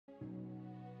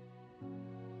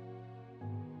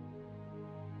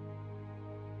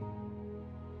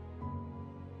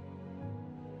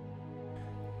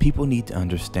People need to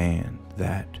understand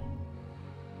that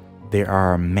there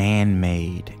are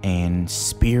man-made and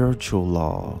spiritual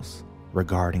laws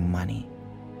regarding money.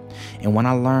 And when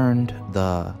I learned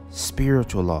the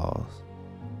spiritual laws,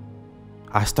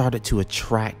 I started to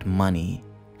attract money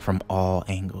from all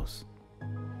angles.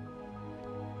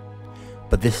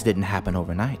 But this didn't happen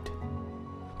overnight.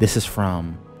 This is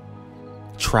from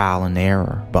trial and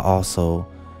error, but also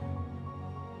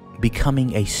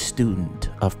becoming a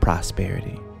student of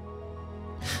prosperity.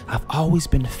 I've always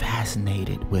been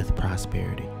fascinated with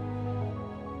prosperity.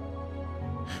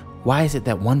 Why is it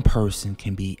that one person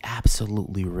can be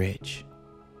absolutely rich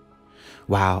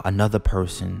while another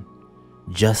person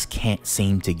just can't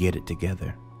seem to get it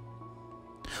together?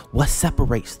 What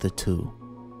separates the two?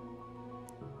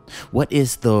 What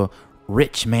is the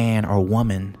rich man or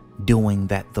woman doing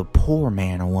that the poor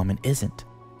man or woman isn't?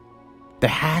 There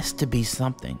has to be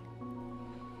something.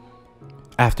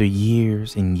 After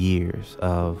years and years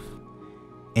of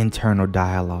internal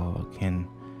dialogue and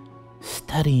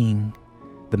studying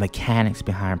the mechanics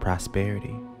behind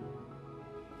prosperity,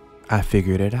 I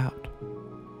figured it out.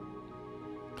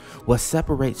 What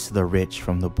separates the rich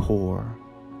from the poor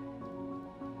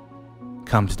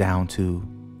comes down to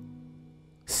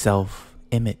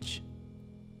self-image.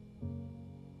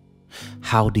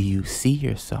 How do you see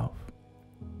yourself?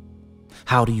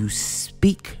 How do you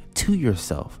speak to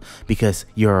yourself? Because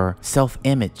your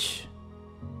self-image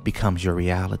becomes your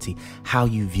reality. How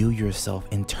you view yourself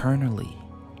internally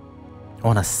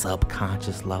on a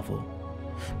subconscious level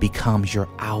becomes your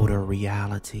outer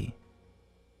reality.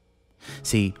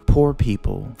 See, poor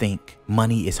people think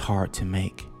money is hard to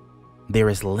make. There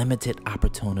is limited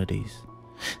opportunities.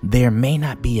 There may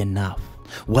not be enough.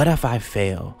 What if I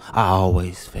fail? I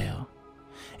always fail.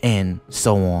 And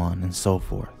so on and so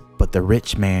forth. But the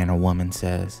rich man or woman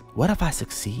says, what if I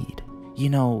succeed? You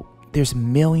know, there's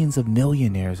millions of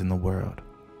millionaires in the world.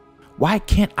 Why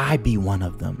can't I be one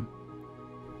of them?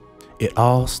 It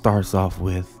all starts off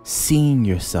with seeing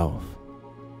yourself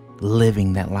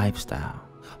living that lifestyle,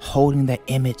 holding that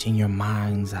image in your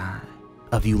mind's eye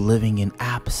of you living in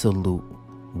absolute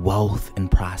wealth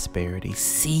and prosperity.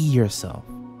 See yourself.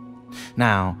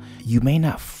 Now, you may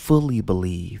not fully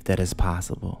believe that it's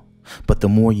possible, but the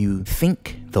more you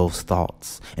think those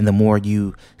thoughts and the more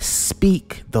you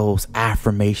speak those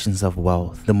affirmations of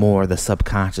wealth, the more the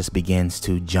subconscious begins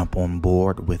to jump on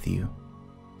board with you.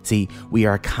 See, we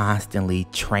are constantly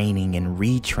training and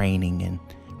retraining and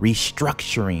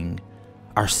restructuring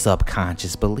our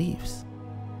subconscious beliefs.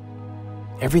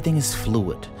 Everything is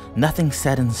fluid, nothing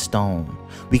set in stone.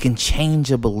 We can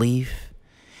change a belief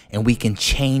and we can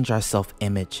change our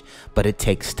self-image, but it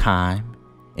takes time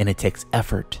and it takes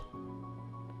effort.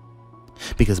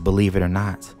 Because believe it or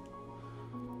not,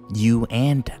 you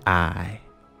and I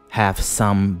have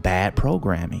some bad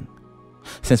programming.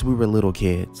 Since we were little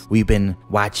kids, we've been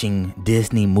watching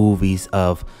Disney movies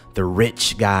of the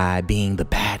rich guy being the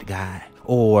bad guy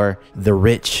or the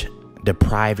rich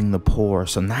depriving the poor.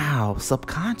 So now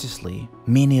subconsciously,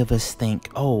 many of us think,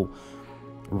 oh,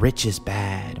 rich is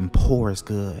bad and poor is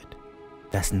good.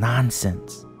 That's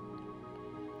nonsense.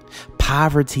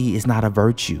 Poverty is not a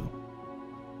virtue.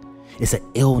 It's an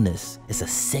illness. It's a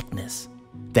sickness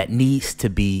that needs to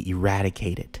be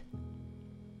eradicated.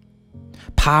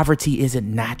 Poverty isn't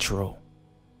natural.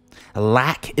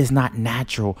 Lack is not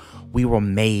natural. We were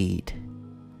made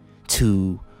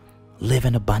to live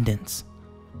in abundance.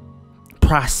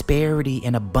 Prosperity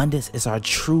and abundance is our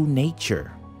true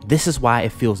nature. This is why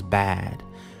it feels bad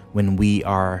when we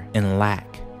are in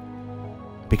lack,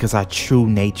 because our true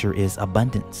nature is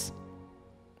abundance,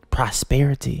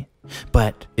 prosperity.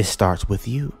 But it starts with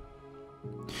you.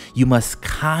 You must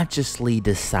consciously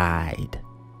decide,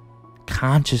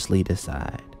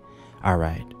 all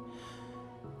right,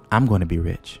 I'm going to be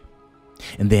rich.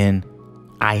 And then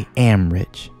I am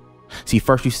rich. See,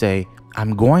 first you say,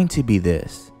 I'm going to be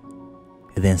this.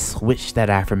 And then switch that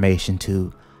affirmation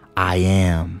to, I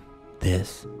am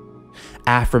this.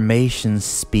 Affirmations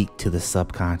speak to the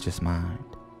subconscious mind.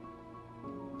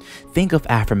 Think of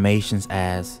affirmations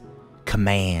as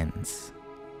commands.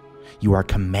 You are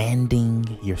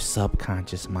commanding your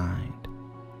subconscious mind.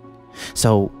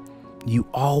 So you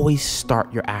always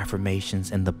start your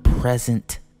affirmations in the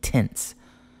present tense.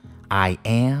 I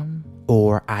am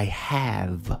or I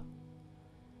have.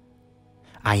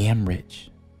 I am rich.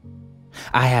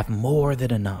 I have more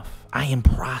than enough. I am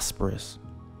prosperous.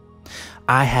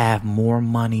 I have more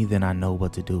money than I know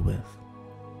what to do with.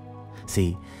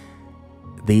 See,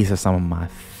 these are some of my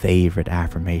favorite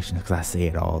affirmations because I say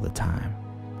it all the time.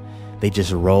 They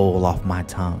just roll off my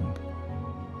tongue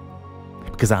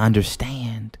because I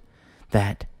understand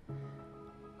that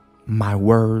My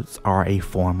words are a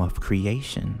form of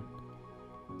creation.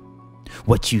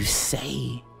 What you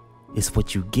say is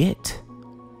what you get.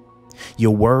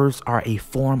 Your words are a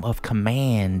form of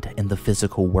command in the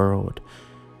physical world.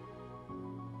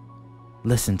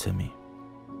 Listen to me.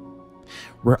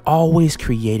 We're always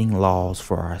creating laws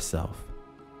for ourselves.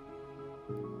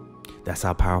 That's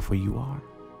how powerful you are.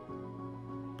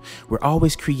 We're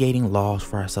always creating laws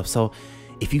for ourselves. So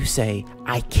if you say,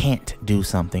 I can't do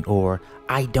something, or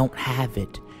I don't have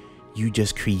it, you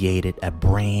just created a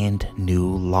brand new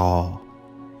law.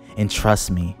 And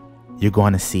trust me, you're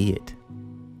going to see it.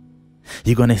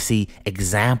 You're going to see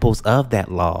examples of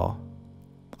that law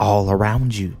all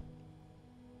around you.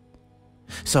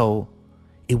 So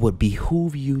it would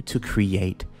behoove you to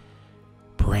create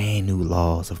brand new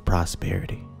laws of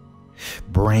prosperity,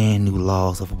 brand new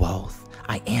laws of wealth.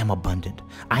 I am abundant.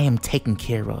 I am taken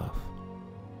care of.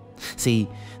 See,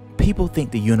 people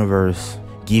think the universe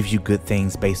gives you good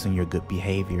things based on your good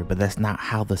behavior, but that's not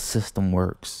how the system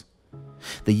works.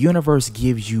 The universe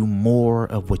gives you more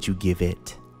of what you give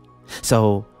it.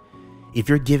 So if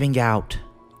you're giving out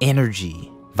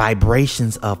energy,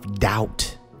 vibrations of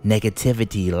doubt,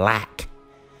 negativity, lack,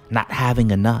 not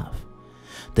having enough,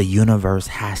 the universe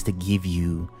has to give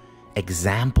you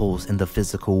examples in the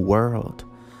physical world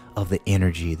of the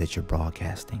energy that you're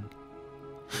broadcasting.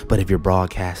 But if you're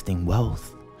broadcasting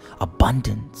wealth,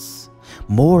 abundance,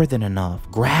 more than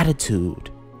enough, gratitude,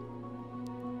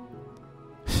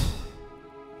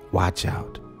 watch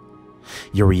out.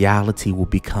 Your reality will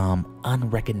become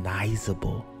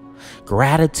unrecognizable.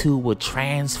 Gratitude will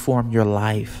transform your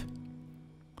life.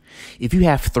 If you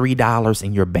have $3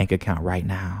 in your bank account right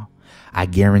now, I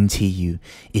guarantee you,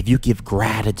 if you give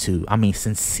gratitude,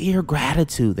 sincere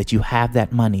gratitude that you have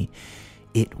that money,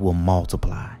 it will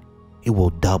multiply. It will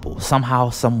double. Somehow,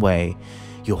 some way,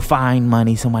 you'll find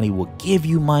money. Somebody will give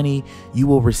you money. You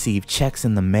will receive checks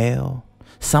in the mail.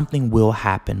 Something will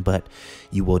happen, but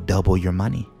you will double your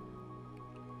money.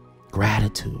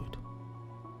 Gratitude.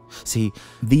 See,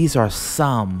 these are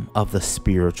some of the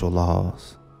spiritual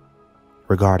laws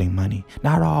regarding money.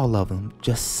 Not all of them,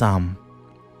 just some.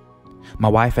 My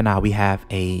wife and I, we have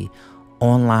a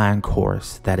online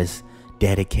course that is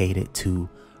dedicated to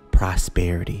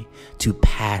prosperity, to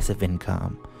passive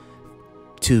income,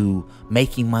 to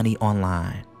making money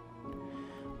online.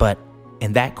 But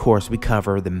in that course, we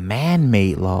cover the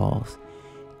man-made laws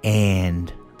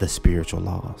and the spiritual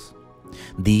laws.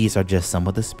 These are just some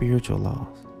of the spiritual laws.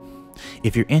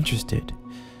 If you're interested,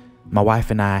 my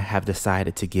wife and I have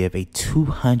decided to give a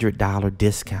 $200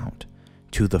 discount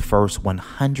to the first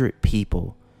 100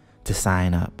 people to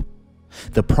sign up.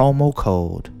 The promo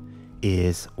code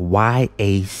is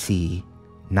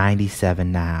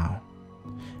YAC97NOW.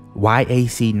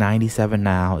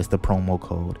 YAC97NOW is the promo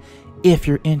code. If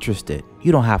you're interested,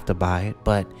 you don't have to buy it,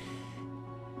 but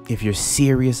if you're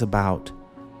serious about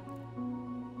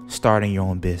starting your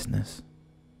own business,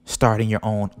 starting your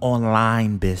own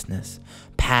online business,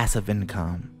 passive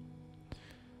income,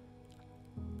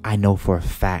 I know for a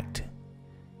fact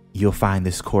you'll find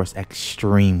this course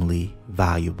extremely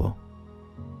valuable.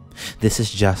 This is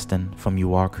Justin from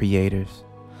YouAreCreators.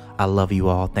 I love you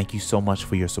all. Thank you so much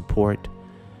for your support,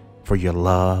 for your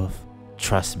love.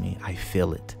 Trust me, I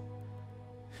feel it.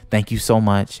 Thank you so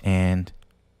much, and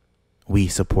we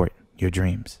support your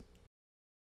dreams.